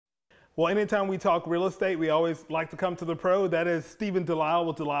Well, anytime we talk real estate, we always like to come to the pro. That is Stephen Delisle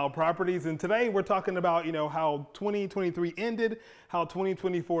with Delisle Properties. And today we're talking about, how 2023 ended, how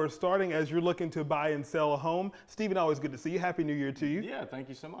 2024 is starting as you're looking to buy and sell a home. Stephen, always good to see you. Happy New Year to you. Yeah, thank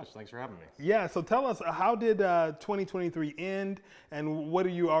you so much. Thanks for having me. Yeah, so tell us, how did 2023 end and what are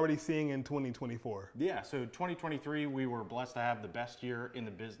you already seeing in 2024? Yeah, so 2023, we were blessed to have the best year in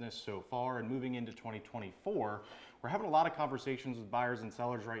the business so far. And moving into 2024, we're having a lot of conversations with buyers and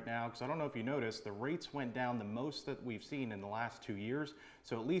sellers right now because I don't know if you noticed, the rates went down the most that we've seen in the last 2 years.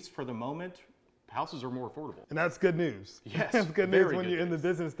 So at least for the moment, houses are more affordable. And that's good news. Yes, that's good news when good you're in the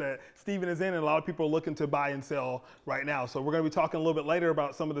business that Stephen is in, and a lot of people are looking to buy and sell right now. So we're going to be talking a little bit later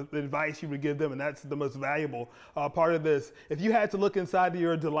about some of the advice you would give them, and that's the most valuable part of this. If you had to look inside of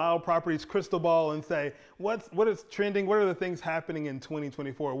your Delisle Properties crystal ball and say, what is trending, what are the things happening in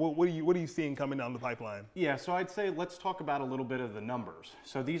 2024? What are you seeing coming down the pipeline? Yeah, so I'd say let's talk about a little bit of the numbers.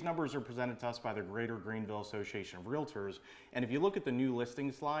 So these numbers are presented to us by the Greater Greenville Association of Realtors. And if you look at the new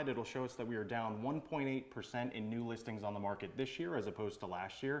listing slide, it'll show us that we are down 1.8% in new listings on the market this year as opposed to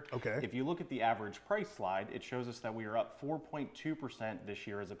last year. Okay. If you look at the average price slide, it shows us that we are up 4.2% this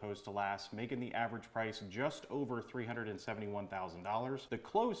year as opposed to last, making the average price just over $371,000. The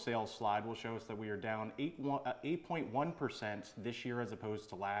closed sales slide will show us that we are down 8.1% this year as opposed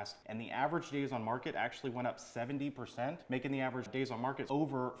to last, and the average days on market actually went up 70%, making the average days on market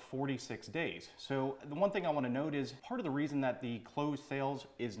over 46 days. So the one thing I want to note is part of the reason that the closed sales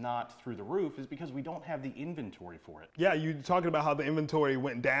is not through the roof is because we don't have the inventory for it. Yeah, you're talking about how the inventory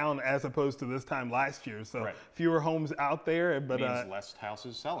went down as opposed to this time last year. So right. Fewer homes out there, but means less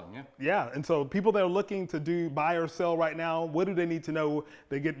houses selling. Yeah. Yeah, and so people that are looking to buy or sell right now, what do they need to know?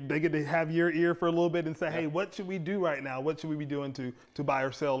 They get to have your ear for a little bit and say, hey, what should we do right now? What should we be doing to buy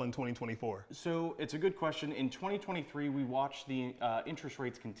or sell in 2024? So it's a good question. In 2023, we watched the interest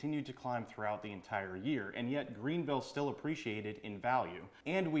rates continue to climb throughout the entire year, and yet Greenville still appreciated in value.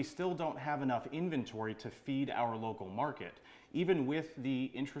 And we still don't have enough inventory to feed our local market. Even with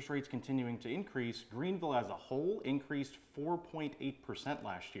the interest rates continuing to increase, Greenville as a whole increased 4.8%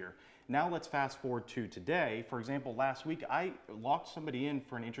 last year. Now let's fast forward to today. For example, last week I locked somebody in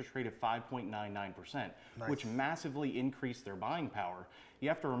for an interest rate of 5.99%, which massively increased their buying power. You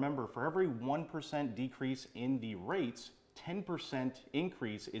have to remember, for every 1% decrease in the rates, 10%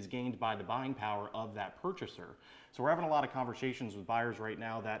 increase is gained by the buying power of that purchaser. So we're having a lot of conversations with buyers right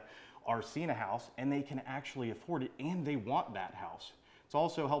now that are seeing a house and they can actually afford it and they want that house. It's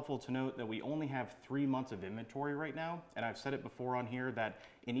also helpful to note that we only have 3 months of inventory right now. And I've said it before on here that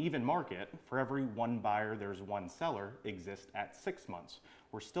in even market, for every one buyer, there's one seller exists at 6 months.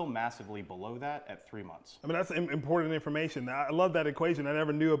 We're still massively below that at 3 months. I mean, that's important information. I love that equation. I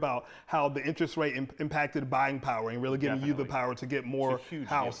never knew about how the interest rate impacted buying power and really giving you the power to get more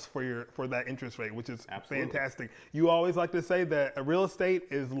house for that interest rate, which is fantastic. You always like to say that real estate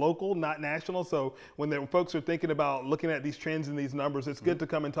is local, not national. So when the folks are thinking about looking at these trends and these numbers, it's good to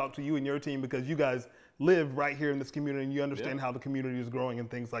come and talk to you and your team because you guys live right here in this community and you understand how the community is growing and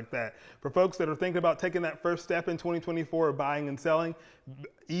things like that. For folks that are thinking about taking that first step in 2024, buying and selling,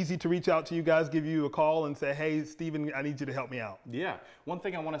 easy to reach out to you guys, give you a call and say, hey, Stephen, I need you to help me out. Yeah. One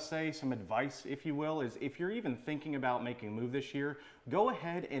thing I want to say, some advice, if you will, is if you're even thinking about making a move this year, go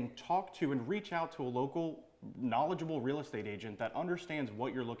ahead and talk to and reach out to a local knowledgeable real estate agent that understands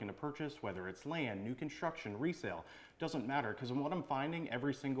what you're looking to purchase, whether it's land, new construction, resale, doesn't matter. Because what I'm finding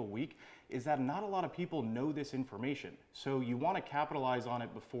every single week is that not a lot of people know this information. So you want to capitalize on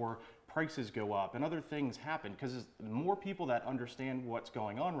it before prices go up and other things happen, because more people that understand what's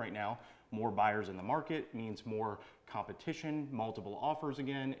going on right now, more buyers in the market means more competition, multiple offers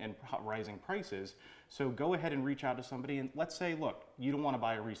again, and rising prices. So go ahead and reach out to somebody and let's say, look, you don't want to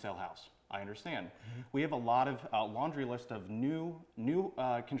buy a resale house. I understand. We have a lot of laundry list of new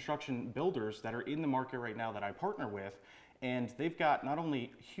construction builders that are in the market right now that I partner with, and they've got not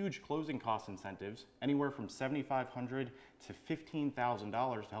only huge closing cost incentives, anywhere from $7,500 to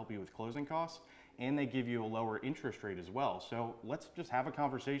 $15,000 to help you with closing costs, and they give you a lower interest rate as well. So let's just have a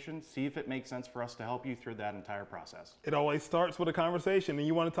conversation, see if it makes sense for us to help you through that entire process. It always starts with a conversation, and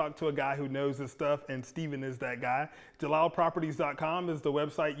you want to talk to a guy who knows this stuff, and Stephen is that guy. DelisleProperties.com is the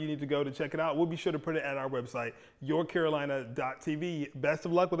website you need to go to check it out. We'll be sure to put it at our website, yourcarolina.tv. Best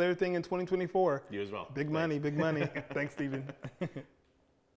of luck with everything in 2024. You as well. Big money, big money. Thanks, Stephen.